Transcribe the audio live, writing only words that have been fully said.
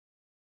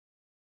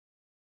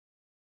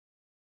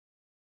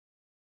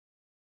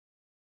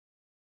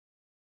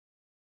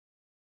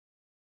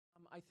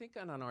I think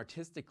on an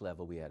artistic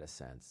level, we had a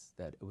sense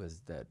that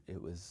it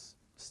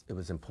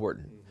was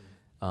important.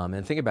 And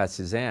the thing about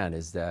Suzanne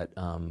is that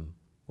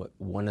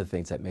one of the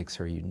things that makes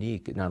her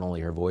unique, not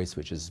only her voice,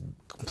 which is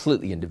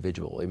completely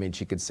individual. I mean,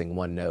 she could sing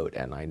one note,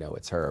 and I know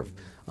it's her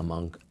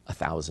among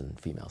 1,000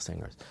 female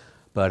singers.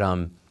 But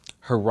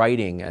her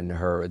writing and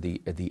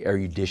the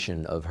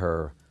erudition of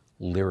her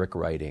lyric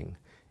writing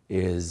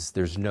is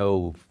there's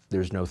no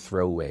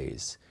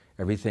throwaways.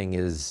 Everything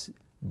is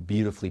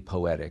beautifully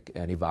poetic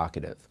and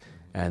evocative,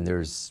 and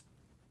there's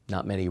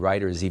not many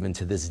writers, even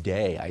to this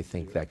day, I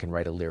think, that can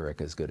write a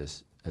lyric as good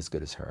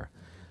as her.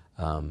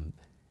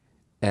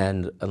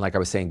 And like I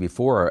was saying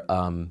before,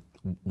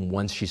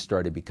 once she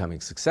started becoming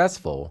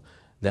successful,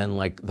 then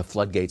like the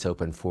floodgates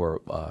opened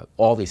for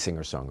all these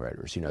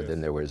singer-songwriters. You know,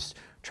 then there was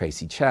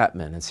Tracy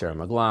Chapman and Sarah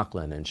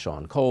McLachlan and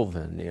Sean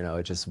Colvin. You know,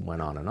 it just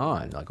went on,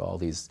 like all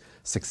these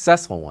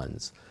successful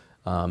ones.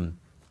 And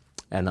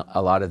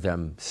a lot of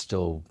them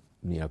still,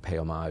 you know, pay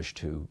homage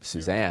to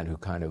Suzanne, who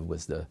kind of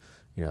was the,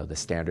 you know, the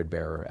standard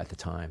bearer at the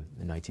time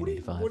in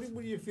 1985.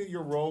 What do you feel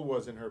your role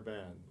was in her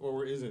band,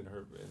 or is in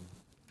her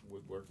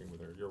with working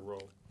with her? Your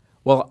role?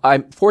 Well,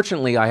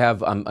 fortunately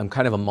I'm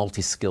kind of a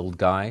multi-skilled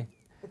guy,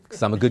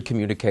 because I'm a good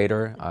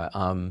communicator.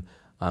 I'm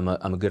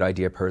a good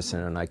idea person,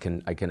 and I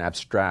can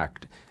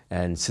abstract.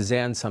 And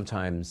Suzanne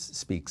sometimes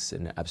speaks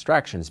in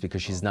abstractions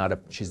because she's not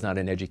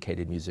an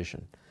educated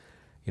musician.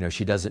 You know,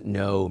 she doesn't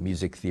know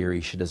music theory.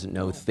 She doesn't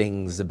know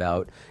things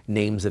about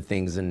names of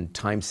things and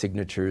time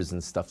signatures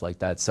and stuff like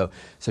that. So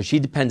she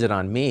depended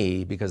on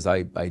me, because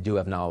I do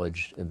have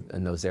knowledge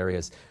in those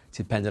areas.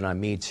 She depended on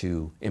me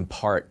to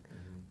impart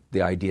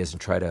the ideas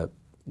and try to,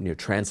 you know,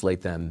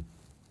 translate them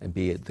and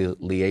be the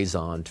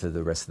liaison to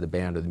the rest of the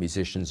band or the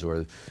musicians,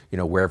 or, you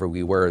know, wherever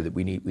we were that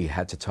we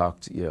had to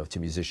talk to, you know, to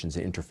musicians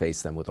and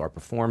interface them with our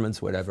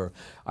performance, whatever.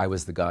 I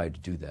was the guy to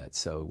do that.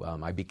 So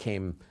I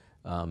became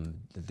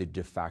the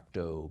de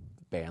facto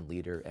band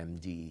leader,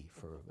 MD,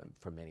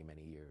 for many,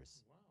 many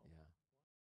years.